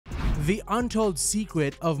The untold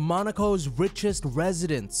secret of Monaco's richest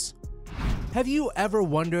residents. Have you ever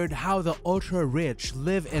wondered how the ultra-rich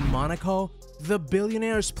live in Monaco, the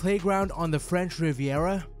billionaires' playground on the French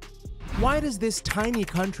Riviera? Why does this tiny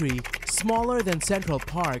country, smaller than Central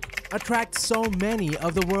Park, attract so many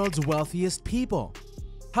of the world's wealthiest people?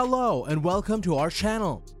 Hello and welcome to our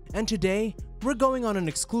channel, and today we're going on an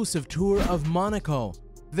exclusive tour of Monaco,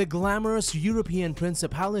 the glamorous European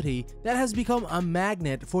principality that has become a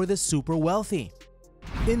magnet for the super wealthy.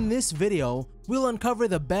 In this video, we'll uncover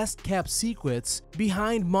the best-kept secrets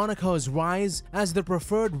behind Monaco's rise as the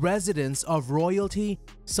preferred residence of royalty,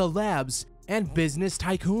 celebs, and business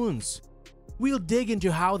tycoons. We'll dig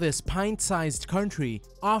into how this pint-sized country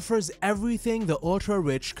offers everything the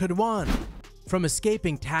ultra-rich could want, from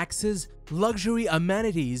escaping taxes, luxury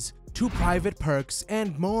amenities, to private perks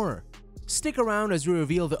and more. Stick around as we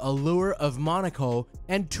reveal the allure of Monaco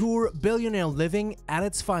and tour billionaire living at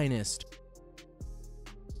its finest.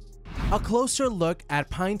 A closer look at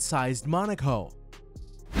pint-sized Monaco.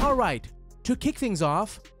 Alright, to kick things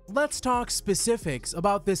off, let's talk specifics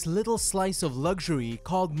about this little slice of luxury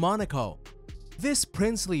called Monaco. This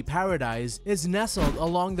princely paradise is nestled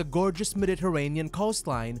along the gorgeous Mediterranean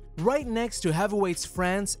coastline, right next to heavyweights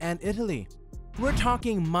France and Italy. We're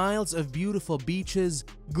talking miles of beautiful beaches,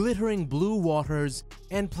 glittering blue waters,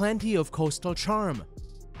 and plenty of coastal charm.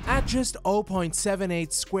 At just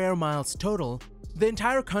 0.78 square miles total, the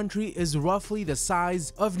entire country is roughly the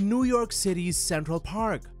size of New York City's Central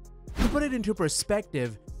Park. To put it into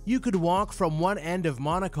perspective, you could walk from one end of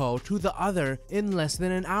Monaco to the other in less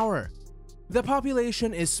than an hour. The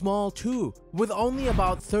population is small too, with only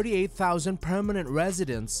about 38,000 permanent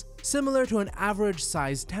residents, similar to an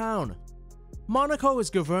average-sized town. Monaco is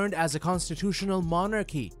governed as a constitutional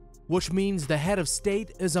monarchy, which means the head of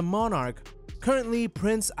state is a monarch, currently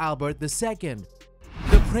Prince Albert II.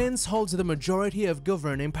 The prince holds the majority of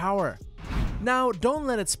governing power. Now, don't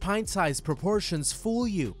let its pint-sized proportions fool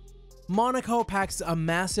you. Monaco packs a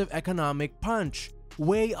massive economic punch,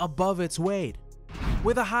 way above its weight.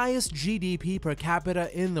 With the highest GDP per capita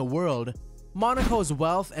in the world, Monaco's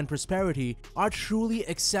wealth and prosperity are truly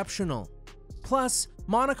exceptional. Plus,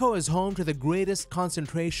 Monaco is home to the greatest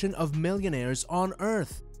concentration of millionaires on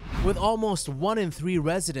Earth, with almost 1 in 3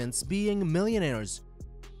 residents being millionaires.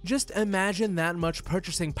 Just imagine that much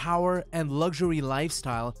purchasing power and luxury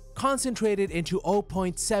lifestyle concentrated into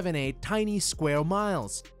 0.78 tiny square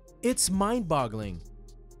miles. It's mind-boggling.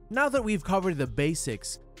 Now that we've covered the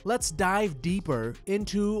basics, let's dive deeper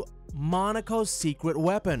into Monaco's secret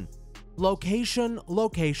weapon: location,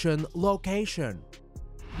 location, location.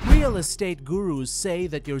 Real estate gurus say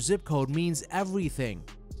that your zip code means everything.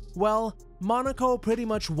 Well, Monaco pretty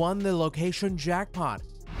much won the location jackpot.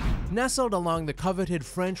 Nestled along the coveted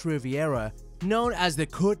French Riviera, known as the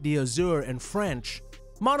Côte d'Azur in French,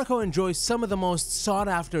 Monaco enjoys some of the most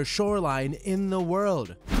sought-after shoreline in the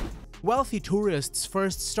world. Wealthy tourists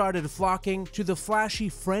first started flocking to the flashy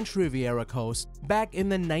French Riviera coast back in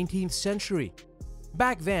the 19th century.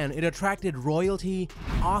 Back then, it attracted royalty,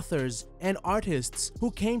 authors, and artists who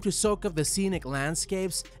came to soak up the scenic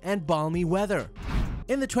landscapes and balmy weather.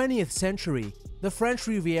 In the 20th century, the French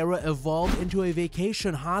Riviera evolved into a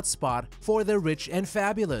vacation hotspot for the rich and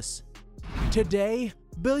fabulous. Today,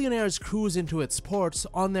 billionaires cruise into its ports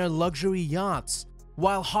on their luxury yachts,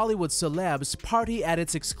 while Hollywood celebs party at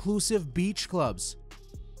its exclusive beach clubs.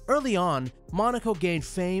 Early on, Monaco gained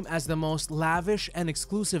fame as the most lavish and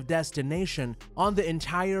exclusive destination on the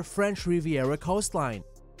entire French Riviera coastline.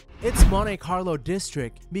 Its Monte Carlo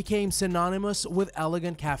district became synonymous with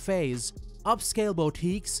elegant cafes, upscale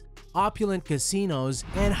boutiques, opulent casinos,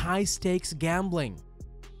 and high-stakes gambling.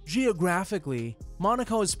 Geographically,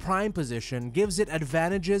 Monaco's prime position gives it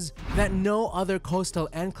advantages that no other coastal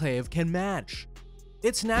enclave can match.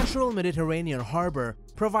 Its natural Mediterranean harbor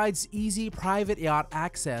provides easy private yacht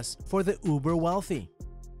access for the uber-wealthy.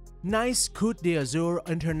 Nice Côte d'Azur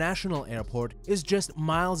International Airport is just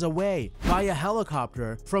miles away via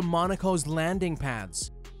helicopter from Monaco's landing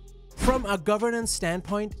pads. From a governance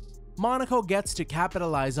standpoint, Monaco gets to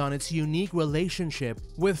capitalize on its unique relationship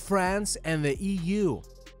with France and the EU.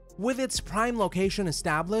 With its prime location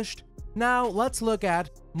established, now let's look at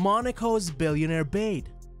Monaco's billionaire bait: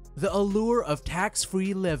 the allure of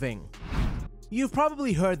tax-free living. You've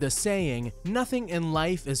probably heard the saying, nothing in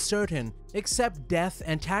life is certain except death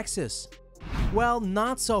and taxes. Well,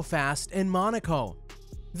 not so fast in Monaco.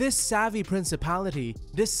 This savvy principality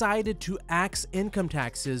decided to axe income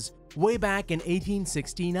taxes way back in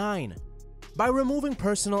 1869. By removing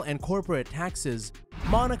personal and corporate taxes,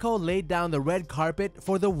 Monaco laid down the red carpet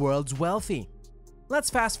for the world's wealthy. Let's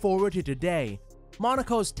fast forward to today.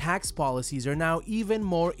 Monaco's tax policies are now even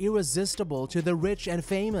more irresistible to the rich and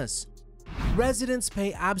famous. Residents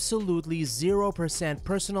pay absolutely 0%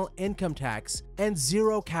 personal income tax and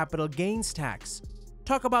 0 capital gains tax.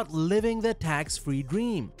 Talk about living the tax-free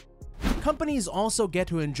dream. Companies also get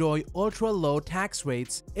to enjoy ultra-low tax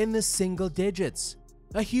rates in the single digits,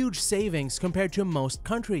 a huge savings compared to most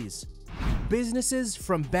countries. Businesses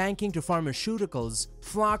from banking to pharmaceuticals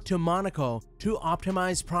flock to Monaco to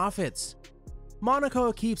optimize profits.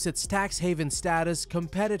 Monaco keeps its tax haven status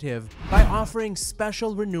competitive by offering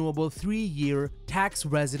special renewable 3-year tax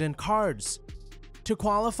resident cards. To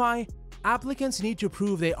qualify, applicants need to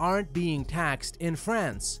prove they aren't being taxed in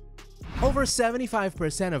France. Over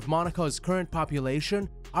 75% of Monaco's current population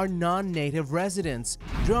are non-native residents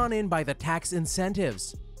drawn in by the tax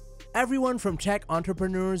incentives. Everyone from tech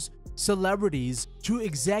entrepreneurs, celebrities, to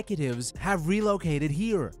executives have relocated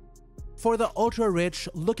here. For the ultra-rich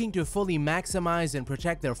looking to fully maximize and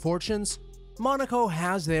protect their fortunes, Monaco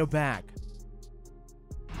has their back.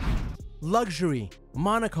 Luxury,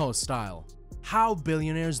 Monaco style. How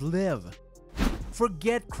billionaires live.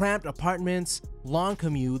 Forget cramped apartments, long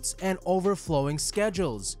commutes, and overflowing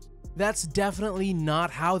schedules. That's definitely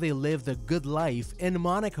not how they live the good life in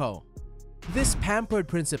Monaco. This pampered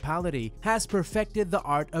principality has perfected the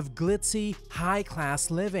art of glitzy,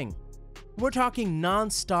 high-class living. We're talking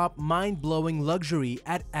non-stop, mind-blowing luxury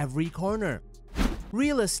at every corner.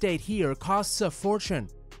 Real estate here costs a fortune,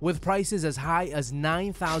 with prices as high as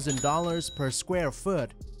 $9,000 per square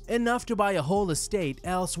foot, enough to buy a whole estate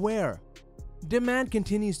elsewhere. Demand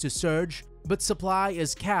continues to surge, but supply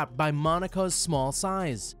is capped by Monaco's small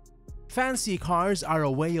size. Fancy cars are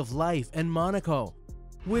a way of life in Monaco.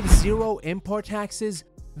 With 0 import taxes,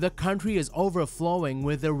 the country is overflowing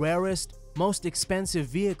with the rarest, most expensive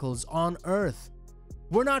vehicles on Earth.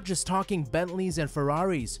 We're not just talking Bentleys and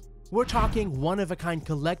Ferraris, we're talking one-of-a-kind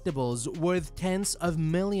collectibles worth tens of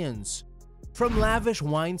millions. From lavish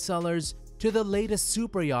wine cellars to the latest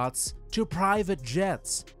super yachts to private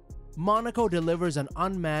jets, Monaco delivers an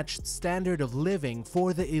unmatched standard of living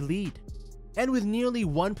for the elite. And with nearly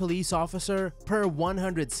 1 police officer per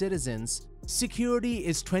 100 citizens, security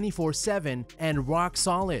is 24/7 and rock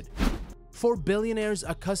solid. For billionaires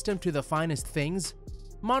accustomed to the finest things,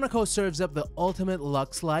 Monaco serves up the ultimate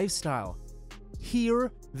luxe lifestyle.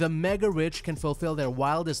 Here, the mega-rich can fulfill their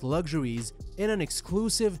wildest luxuries in an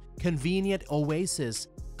exclusive, convenient oasis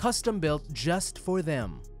custom-built just for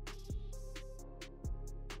them.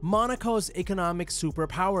 Monaco's economic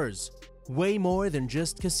superpowers, way more than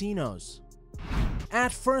just casinos.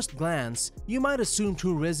 At first glance, you might assume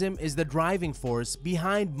tourism is the driving force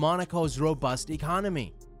behind Monaco's robust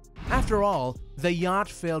economy. After all, the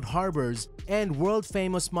yacht-filled harbors and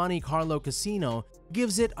world-famous Monte Carlo casino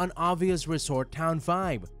gives it an obvious resort town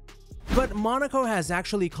vibe. But Monaco has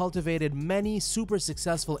actually cultivated many super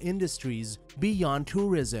successful industries beyond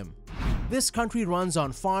tourism. This country runs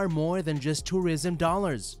on far more than just tourism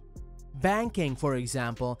dollars. Banking, for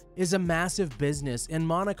example, is a massive business in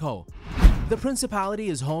Monaco. The principality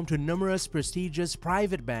is home to numerous prestigious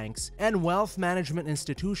private banks and wealth management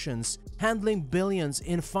institutions handling billions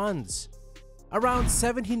in funds. Around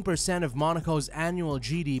 17% of Monaco's annual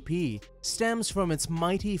GDP stems from its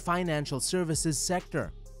mighty financial services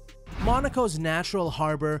sector. Monaco's natural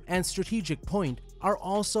harbor and strategic point are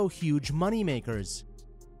also huge moneymakers.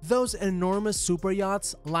 Those enormous super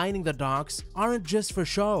yachts lining the docks aren't just for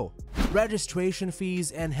show. Registration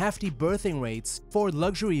fees and hefty berthing rates for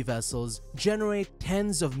luxury vessels generate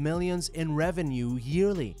tens of millions in revenue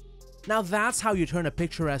yearly. Now that's how you turn a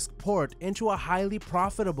picturesque port into a highly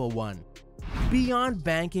profitable one. Beyond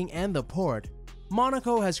banking and the port,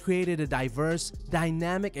 Monaco has created a diverse,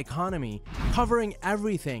 dynamic economy covering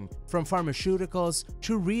everything from pharmaceuticals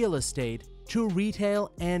to real estate to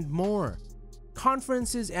retail and more.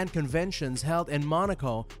 Conferences and conventions held in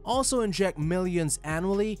Monaco also inject millions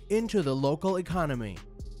annually into the local economy.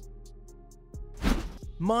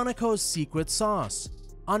 Monaco's secret sauce: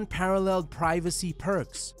 unparalleled privacy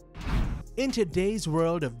perks. In today's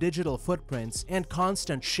world of digital footprints and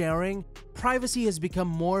constant sharing, privacy has become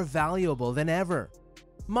more valuable than ever.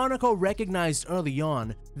 Monaco recognized early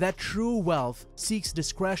on that true wealth seeks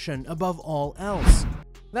discretion above all else.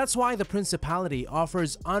 That's why the principality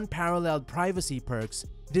offers unparalleled privacy perks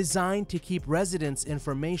designed to keep residents'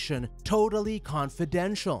 information totally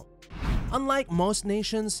confidential. Unlike most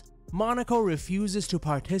nations, Monaco refuses to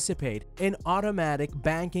participate in automatic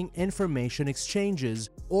banking information exchanges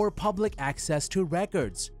or public access to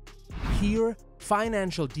records. Here,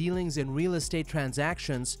 financial dealings and real estate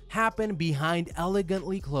transactions happen behind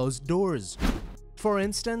elegantly closed doors. For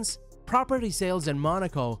instance, Property sales in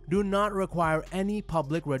Monaco do not require any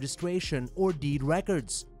public registration or deed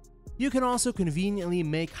records. You can also conveniently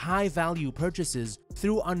make high-value purchases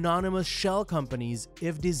through anonymous shell companies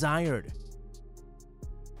if desired.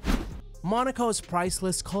 Monaco's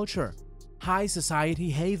priceless culture, high society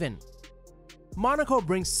haven. Monaco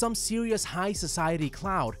brings some serious high society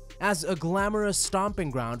clout as a glamorous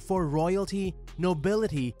stomping ground for royalty,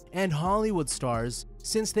 nobility, and Hollywood stars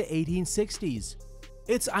since the 1860s.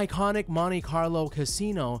 Its iconic Monte Carlo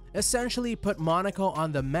casino essentially put Monaco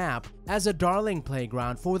on the map as a darling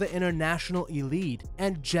playground for the international elite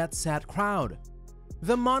and jet-set crowd.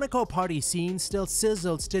 The Monaco party scene still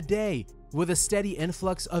sizzles today with a steady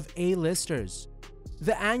influx of A-listers.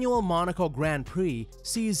 The annual Monaco Grand Prix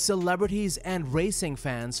sees celebrities and racing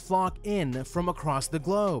fans flock in from across the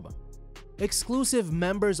globe. Exclusive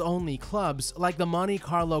members-only clubs like the Monte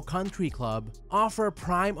Carlo Country Club offer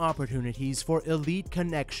prime opportunities for elite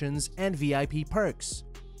connections and VIP perks.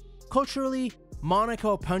 Culturally,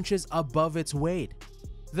 Monaco punches above its weight.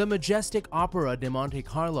 The majestic Opera de Monte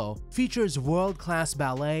Carlo features world-class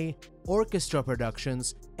ballet, orchestra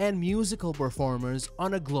productions, and musical performers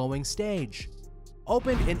on a glowing stage.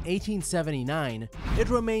 Opened in 1879, it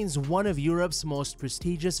remains one of Europe's most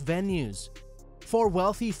prestigious venues. For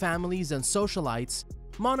wealthy families and socialites,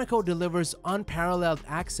 Monaco delivers unparalleled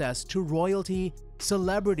access to royalty,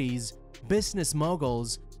 celebrities, business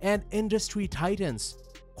moguls, and industry titans.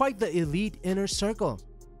 Quite the elite inner circle.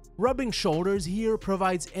 Rubbing shoulders here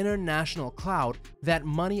provides international clout that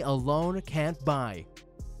money alone can't buy.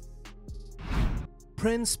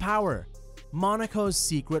 Prince Power, Monaco's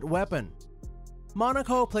secret weapon.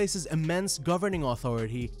 Monaco places immense governing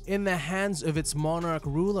authority in the hands of its monarch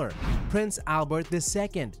ruler, Prince Albert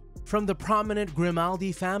II, from the prominent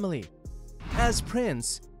Grimaldi family. As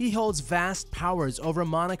prince, he holds vast powers over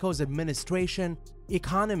Monaco's administration,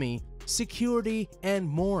 economy, security, and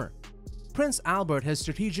more. Prince Albert has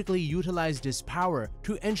strategically utilized his power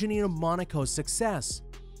to engineer Monaco's success.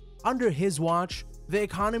 Under his watch, the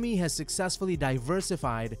economy has successfully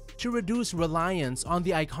diversified to reduce reliance on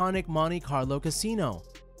the iconic Monte Carlo casino.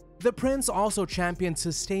 The prince also championed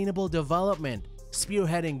sustainable development,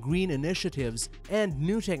 spearheading green initiatives and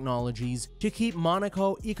new technologies to keep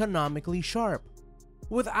Monaco economically sharp.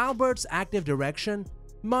 With Albert's active direction,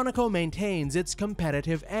 Monaco maintains its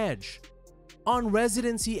competitive edge. On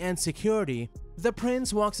residency and security, the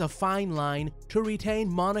prince walks a fine line to retain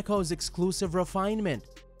Monaco's exclusive refinement.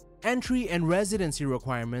 Entry and residency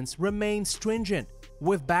requirements remain stringent,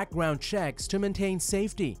 with background checks to maintain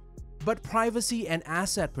safety, but privacy and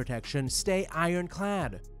asset protection stay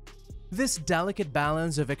ironclad. This delicate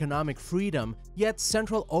balance of economic freedom yet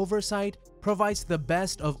central oversight provides the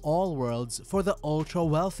best of all worlds for the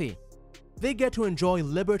ultra-wealthy. They get to enjoy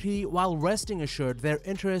liberty while resting assured their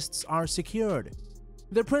interests are secured.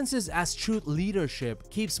 The prince's astute leadership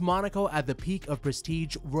keeps Monaco at the peak of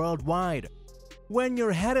prestige worldwide. When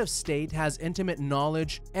your head of state has intimate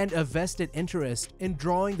knowledge and a vested interest in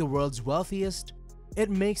drawing the world's wealthiest, it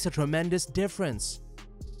makes a tremendous difference.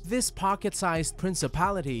 This pocket-sized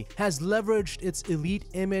principality has leveraged its elite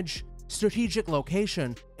image, strategic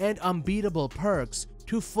location, and unbeatable perks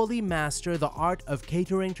to fully master the art of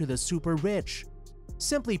catering to the super rich.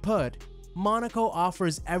 Simply put, Monaco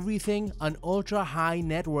offers everything an ultra-high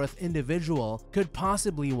net worth individual could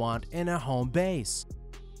possibly want in a home base.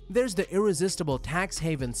 There's the irresistible tax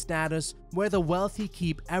haven status where the wealthy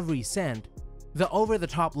keep every cent, the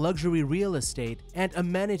over-the-top luxury real estate and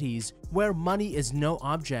amenities where money is no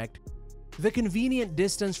object, the convenient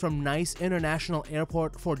distance from nice international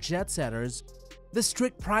airport for jet-setters, the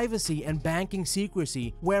strict privacy and banking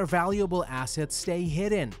secrecy where valuable assets stay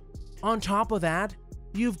hidden. On top of that,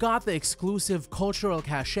 you've got the exclusive cultural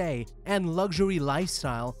cachet and luxury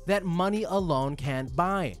lifestyle that money alone can't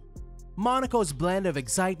buy. Monaco's blend of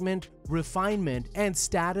excitement, refinement, and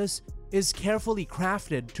status is carefully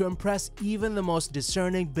crafted to impress even the most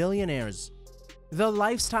discerning billionaires. The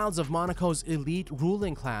lifestyles of Monaco's elite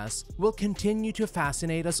ruling class will continue to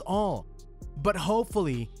fascinate us all. But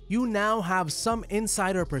hopefully, you now have some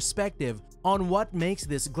insider perspective on what makes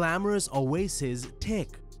this glamorous oasis tick.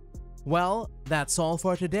 Well, that's all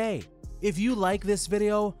for today. If you like this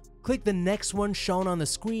video, click the next one shown on the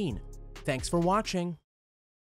screen. Thanks for watching.